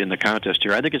 500 in the contest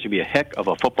here. I think it's going to be a heck of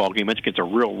a football game. I think it's a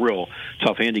real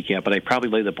tough handicap, but I'd probably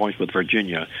lay the points with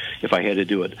Virginia if I had to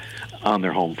do it on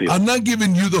their home field. I'm not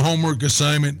giving you the homework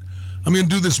assignment. I'm going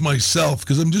to do this myself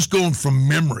because I'm just going from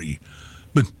memory.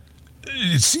 But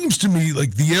it seems to me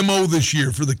like the MO this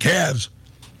year for the Cavs,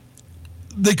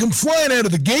 they come flying out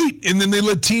of the gate, and then they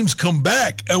let teams come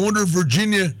back. I wonder if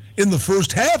Virginia in the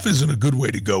first half isn't a good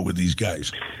way to go with these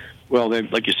guys. Well,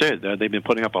 like you said, they've been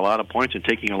putting up a lot of points and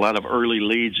taking a lot of early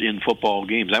leads in football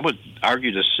games. I would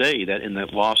argue to say that in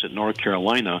that loss at North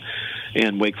Carolina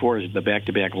and Wake Forest, the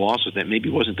back-to-back losses, that maybe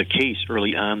wasn't the case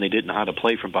early on. They didn't know how to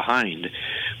play from behind,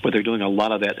 but they're doing a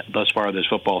lot of that thus far this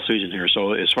football season here.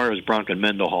 So as far as Bronco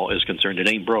Mendenhall is concerned, it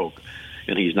ain't broke,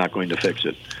 and he's not going to fix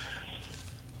it.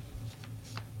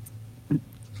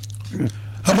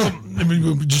 How about,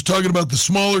 we're just talking about the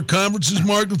smaller conferences,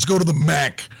 Mark? Let's go to the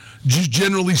MAC. Just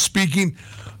generally speaking,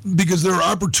 because there are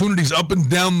opportunities up and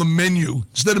down the menu.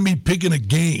 Instead of me picking a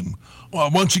game, why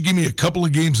don't you give me a couple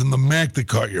of games in the MAC that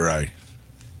caught your eye?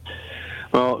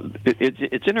 Well,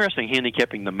 it's interesting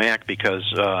handicapping the MAC because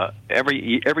every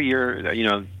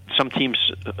year, some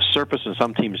teams surface and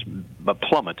some teams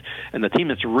plummet. And the team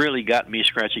that's really got me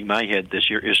scratching my head this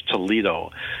year is Toledo,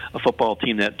 a football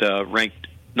team that ranked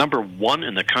number 1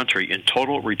 in the country in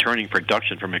total returning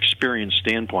production from experience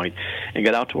standpoint and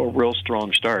got out to a real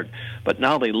strong start. But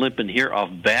now they limp in here off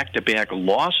back-to-back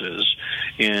losses.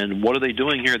 And what are they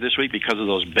doing here this week because of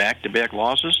those back-to-back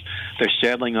losses? They're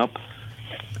saddling up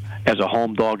as a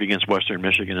home dog against Western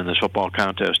Michigan in this football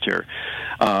contest here.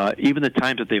 Even the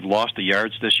times that they've lost the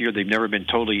yards this year, they've never been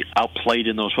totally outplayed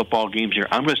in those football games here.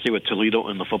 I'm going to stay with Toledo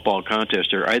in the football contest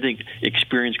here. I think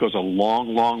experience goes a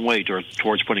long way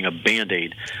towards putting a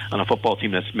Band-Aid on a football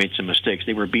team that's made some mistakes.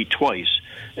 They were beat twice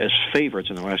as favorites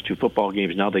in the last 2 football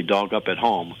games. Now they dog up at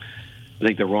home. I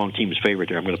think the wrong team's favorite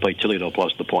here. I'm going to play Toledo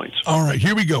plus the points. All right,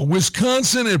 here we go.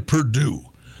 Wisconsin at Purdue.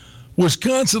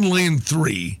 Wisconsin laying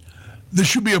 3. This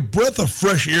should be a breath of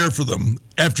fresh air for them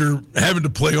after having to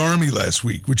play Army last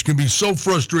week, which can be so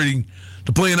frustrating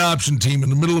to play an option team in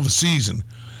the middle of a season.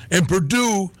 And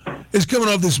Purdue is coming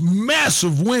off this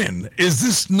massive win. Is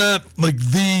this not like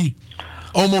the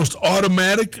almost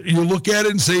automatic? You look at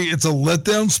it and say it's a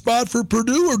letdown spot for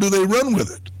Purdue, or do they run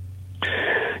with it?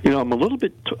 I'm a little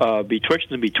bit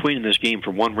betwixt and between in this game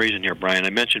for one reason here, Brian. I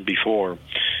mentioned before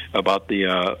about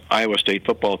the Iowa State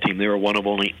football team. They were one of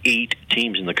only 8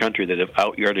 teams in the country that have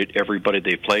out-yarded everybody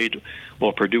they've played.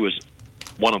 Well, Purdue is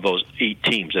one of those 8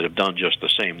 teams that have done just the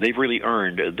same. They've really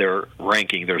earned their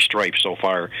ranking, their stripes so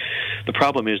far. The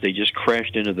problem is they just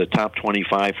crashed into the top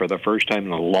 25 for the first time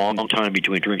in a long time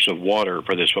between drinks of water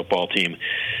for this football team.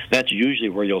 That's usually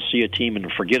where you'll see a team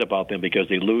and forget about them because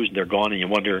they lose and they're gone, and you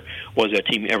wonder, was that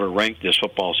team ever ranked this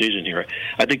football season here?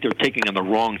 I think they're taking on the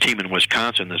wrong team in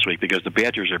Wisconsin this week because the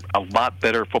Badgers are a lot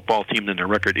better football team than their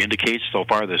record indicates so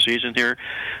far this season here.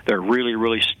 They're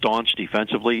really staunch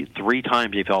defensively. 3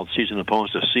 times they've held season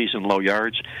opponents to season-low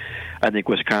yards. I think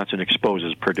Wisconsin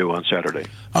exposes Purdue on Saturday.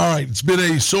 All right, it's been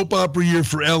a soap opera year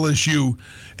for LSU,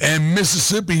 and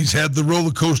Mississippi's had the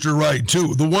roller coaster ride,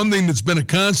 too. The one thing that's been a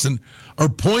constant are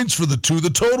points for the two. The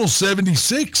total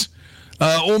 76.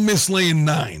 Ole Miss laying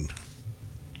 9.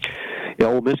 Yeah,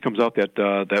 Ole Miss comes out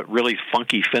that really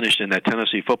funky finish in that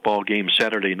Tennessee football game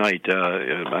Saturday night.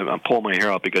 I'm pulling my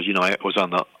hair out because I was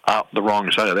on the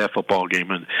wrong side of that football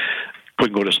game and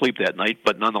couldn't go to sleep that night.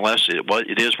 But nonetheless,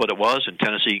 it is what it was, and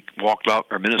Tennessee walked out,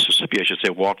 or Mississippi, I should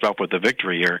say, walked off with the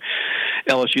victory here.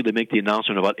 LSU, they make the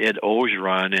announcement about Ed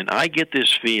Orgeron, and I get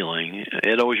this feeling,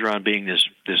 Ed Orgeron being this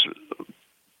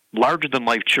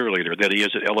larger-than-life cheerleader that he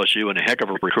is at LSU and a heck of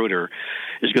a recruiter,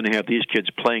 is going to have these kids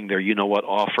playing their you-know-what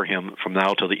off for him from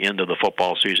now till the end of the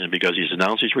football season because he's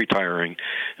announced he's retiring.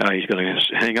 He's going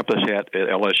to hang up his hat at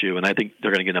LSU, and I think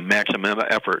they're going to get a maximum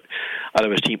effort out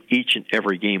of his team each and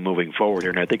every game moving forward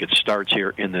here, and I think it starts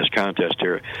here in this contest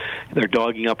here. They're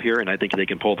dogging up here, and I think they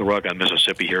can pull the rug on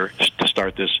Mississippi here to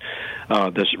start this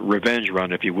revenge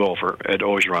run, if you will, for Ed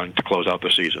Orgeron to close out the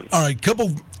season. All right,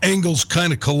 couple angles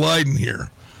kind of colliding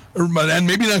here. And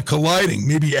maybe not colliding,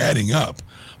 maybe adding up.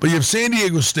 But you have San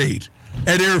Diego State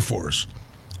at Air Force.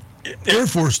 Air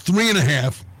Force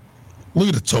 3.5. Look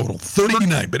at the total,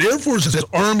 39. But Air Force has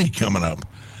Army coming up.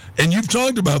 And you've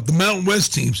talked about the Mountain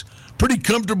West teams pretty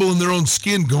comfortable in their own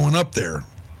skin going up there.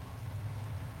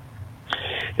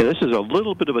 Yeah, this is a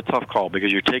little bit of a tough call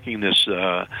because you're taking this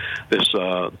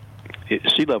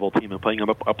sea level team and playing them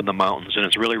up in the mountains, and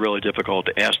it's really, really difficult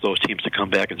to ask those teams to come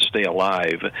back and stay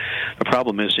alive. The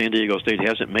problem is San Diego State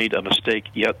hasn't made a mistake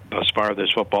yet thus far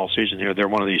this football season here. They're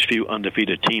one of these few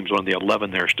undefeated teams, one of the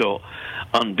 11 they're still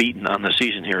unbeaten on the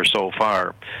season here so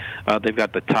far. They've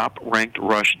got the top-ranked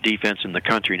rush defense in the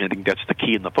country, and I think that's the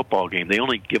key in the football game. They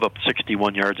only give up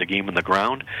 61 yards a game on the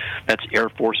ground. That's Air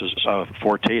Force's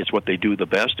forte. It's what they do the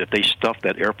best. If they stuff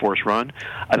that Air Force run,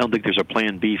 I don't think there's a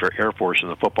plan B for Air Force in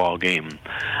the football game.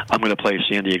 I'm going to play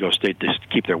San Diego State to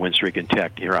keep their win streak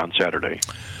intact here on Saturday.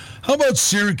 How about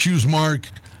Syracuse, Mark,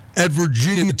 at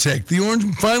Virginia Tech? The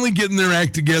Orange finally getting their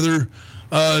act together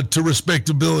to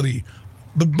respectability.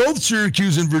 But both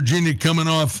Syracuse and Virginia coming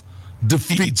off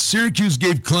defeats. Syracuse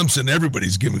gave Clemson,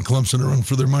 everybody's giving Clemson a run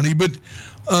for their money, but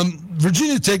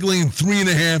Virginia Tech laying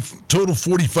 3.5, total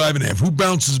 45.5. Who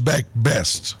bounces back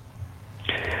best?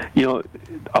 You know,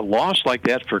 a loss like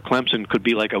that for Clemson could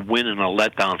be like a win and a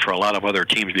letdown for a lot of other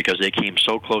teams because they came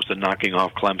so close to knocking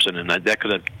off Clemson, and that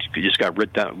could have just got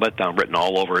letdown written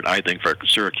all over it, I think, for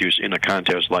Syracuse in a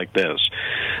contest like this.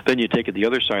 Then you take it the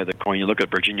other side of the coin, you look at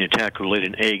Virginia Tech, who laid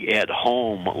an egg at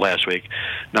home last week.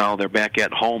 Now they're back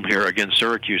at home here against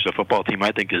Syracuse, a football team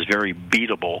I think is very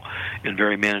beatable and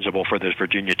very manageable for this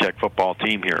Virginia Tech football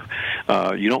team here.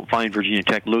 You don't find Virginia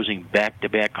Tech losing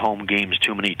back-to-back home games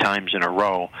too many times in a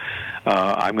row.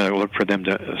 I'm going to look for them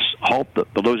to halt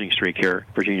the losing streak here.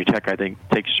 Virginia Tech, I think,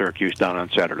 takes Syracuse down on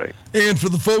Saturday. And for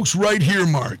the folks right here,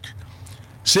 Mark,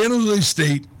 San Jose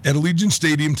State at Allegiant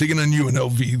Stadium taking on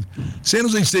UNLV. San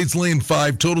Jose State's laying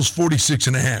 5, totals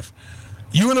 46.5.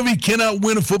 UNLV cannot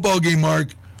win a football game, Mark,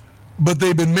 but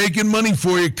they've been making money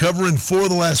for you, covering 4 of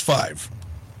the last 5.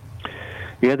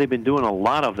 Yeah, they've been doing a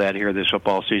lot of that here this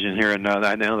football season here, and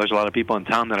I know there's a lot of people in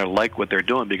town that are like what they're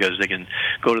doing because they can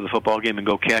go to the football game and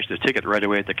go cash the ticket right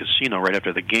away at the casino right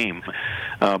after the game.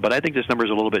 But I think this number is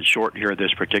a little bit short here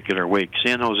this particular week.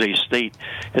 San Jose State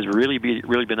has really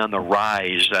been on the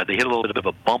rise. They hit a little bit of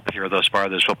a bump here thus far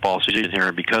this football season here,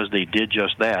 and because they did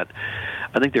just that,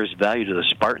 I think there's value to the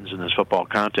Spartans in this football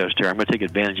contest here. I'm going to take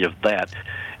advantage of that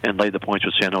and lay the points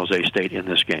with San Jose State in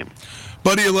this game.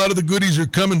 Buddy, a lot of the goodies are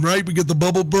coming, right? We get the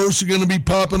bubble bursts are going to be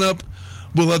popping up.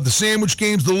 We'll have the sandwich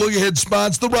games, the look-ahead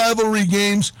spots, the rivalry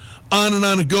games, on and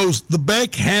on it goes. The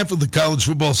back half of the college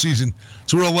football season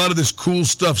is where a lot of this cool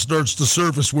stuff starts to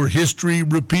surface, where history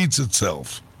repeats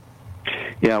itself.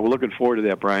 Yeah, we're looking forward to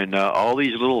that, Brian. All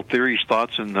these little theories,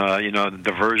 thoughts, and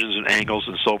diversions and angles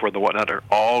and so forth and whatnot are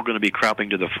all going to be cropping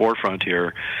to the forefront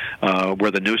here, where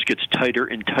the noose gets tighter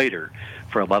and tighter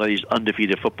for a lot of these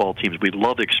undefeated football teams. We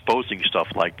love exposing stuff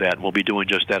like that, and we'll be doing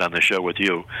just that on the show with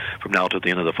you from now to the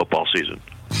end of the football season.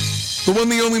 The one,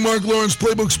 the only Mark Lawrence,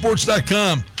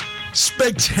 PlaybookSports.com.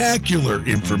 Spectacular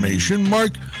information.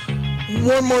 Mark,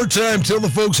 one more time, tell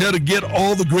the folks how to get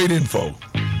all the great info.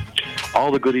 All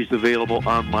the goodies available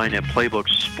online at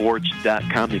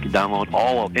PlaybookSports.com. You can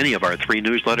download any of our 3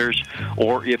 newsletters,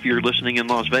 or if you're listening in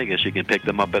Las Vegas, you can pick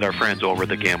them up at our friends over at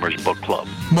the Gamblers Book Club.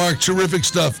 Mark, terrific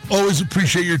stuff. Always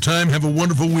appreciate your time. Have a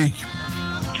wonderful week.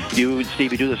 You and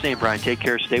Stevie do the same, Brian. Take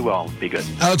care. Stay well. Be good.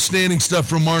 Outstanding stuff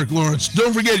from Mark Lawrence.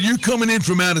 Don't forget, you're coming in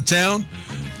from out of town.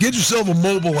 Get yourself a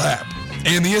mobile app.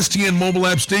 And the STN mobile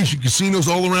app station casinos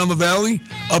all around the valley,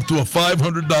 up to a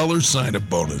 $500 sign-up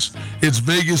bonus. It's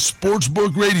Vegas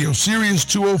Sportsbook Radio, Sirius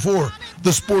 204,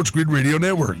 the Sports Grid Radio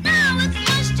Network.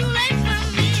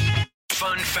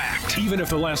 Fun fact, even if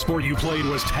the last sport you played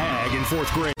was tag in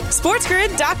 4th grade.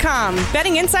 SportsGrid.com.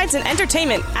 Betting insights and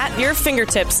entertainment at your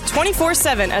fingertips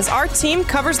 24/7 as our team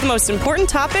covers the most important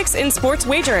topics in sports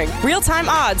wagering. Real-time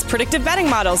odds, predictive betting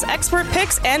models, expert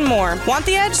picks, and more. Want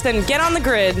the edge? Then get on the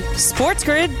grid.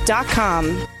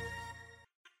 SportsGrid.com.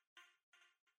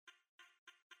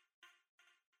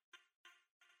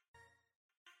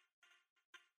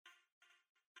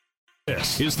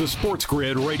 This is the Sports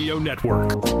Grid Radio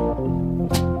Network.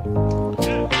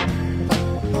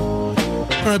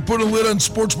 All right, put a lid on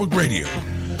Sportsbook Radio.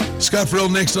 Scott Farrell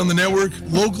next on the network.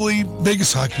 Locally,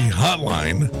 Vegas Hockey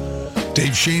Hotline.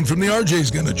 Dave Shane from the RJ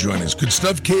is going to join us. Good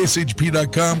stuff,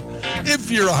 KSHP.com. If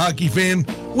you're a hockey fan,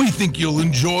 we think you'll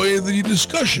enjoy the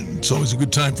discussion. It's always a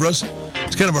good time for us.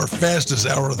 It's kind of our fastest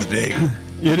hour of the day.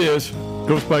 It is.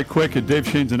 Goes by quick, and Dave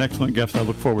Shane's an excellent guest I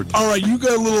look forward to. All right, you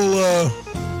got a little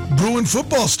Bruin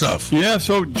football stuff. Yeah,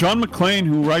 so John McClain,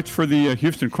 who writes for the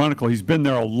Houston Chronicle, he's been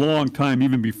there a long time,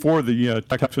 even before the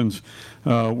Texans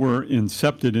were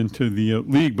incepted into the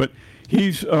league. But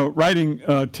he's writing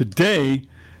today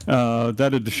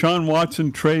that a Deshaun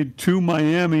Watson trade to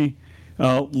Miami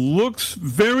looks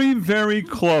very, very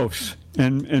close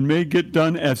and may get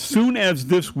done as soon as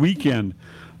this weekend,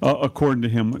 according to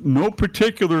him. No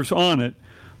particulars on it,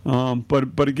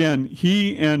 But again,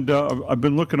 he and I've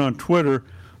been looking on Twitter.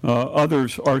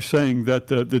 Others are saying that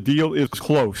the deal is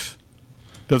close.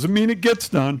 Doesn't mean it gets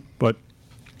done, but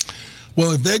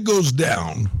well, if that goes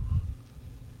down,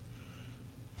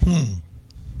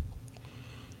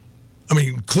 I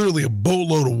mean, clearly a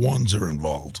boatload of ones are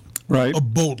involved. Right. A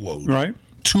boatload. Right.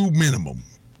 2 minimum.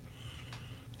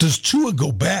 Does Tua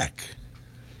go back?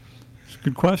 It's a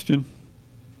good question.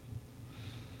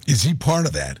 Is he part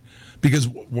of that? Because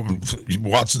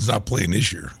Watson's not playing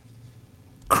this year.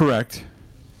 Correct.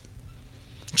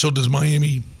 So does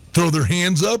Miami throw their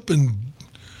hands up and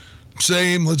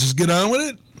say, let's just get on with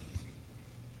it?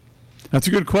 That's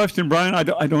a good question, Brian. I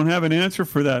don't have an answer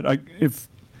for that.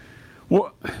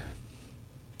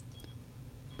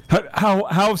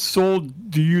 How sold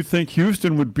do you think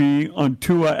Houston would be on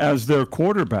Tua as their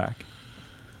quarterback?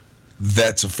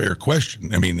 That's a fair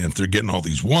question. I mean, if they're getting all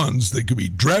these ones, they could be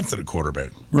drafted a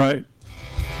quarterback. Right.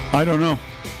 I don't know.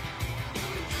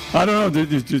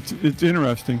 It's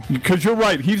interesting because you're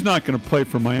right. He's not going to play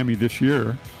for Miami this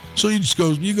year. So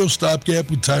you go stopgap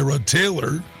with Tyrod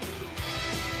Taylor,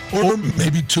 or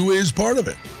maybe Tua is part of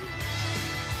it.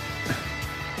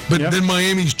 But then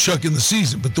Miami's chucking the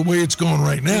season. But the way it's going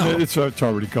right now, it's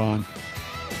already gone.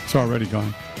 It's already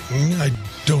gone. I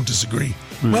don't disagree.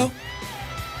 Well,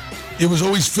 it was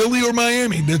always Philly or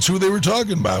Miami. That's who they were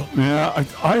talking about. Yeah,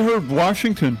 I heard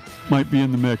Washington might be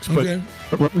in the mix,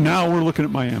 but now we're looking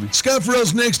at Miami. Scott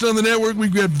Farrell's next on the network.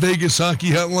 We've got Vegas Hockey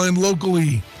Hotline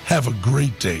locally. Have a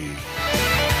great day.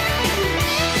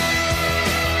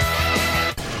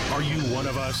 Are you one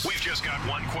of us? We've just got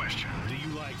one question. Do you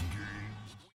like